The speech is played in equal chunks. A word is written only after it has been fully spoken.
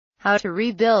How to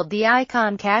rebuild the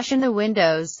icon cache in the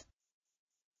Windows.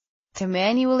 To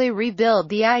manually rebuild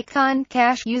the icon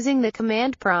cache using the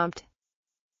command prompt.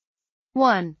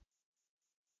 1.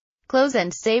 Close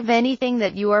and save anything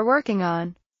that you are working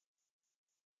on.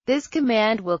 This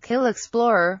command will kill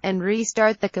Explorer and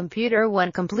restart the computer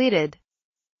when completed.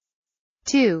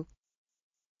 2.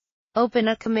 Open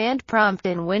a command prompt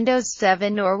in Windows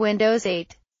 7 or Windows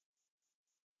 8.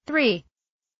 3.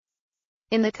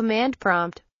 In the command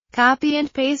prompt, copy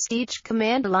and paste each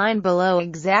command line below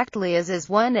exactly as is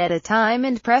one at a time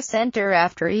and press enter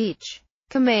after each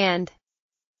command.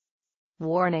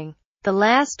 Warning: the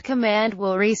last command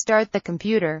will restart the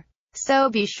computer, so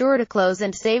be sure to close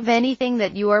and save anything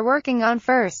that you are working on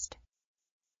first.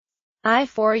 I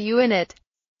for unit.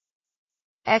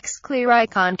 X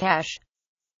ClearIconCache.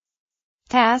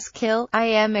 taskkill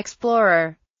IM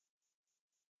Explorer.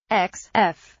 X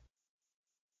F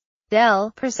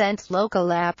del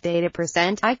 %localappdata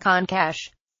 %IconCache.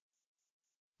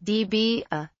 db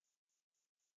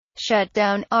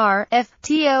shutdown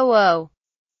RFTOO.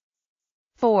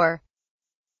 4.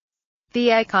 The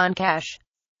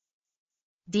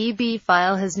IconCache.db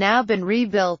file has now been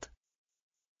rebuilt.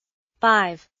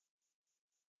 5.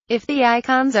 If the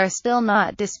icons are still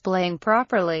not displaying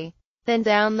properly, then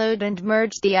download and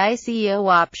merge the ICO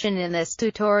option in this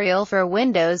tutorial for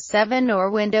Windows 7 or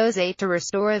Windows 8 to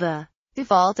restore the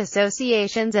default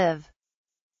associations of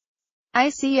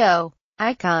ICO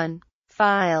icon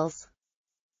files.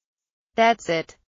 That's it.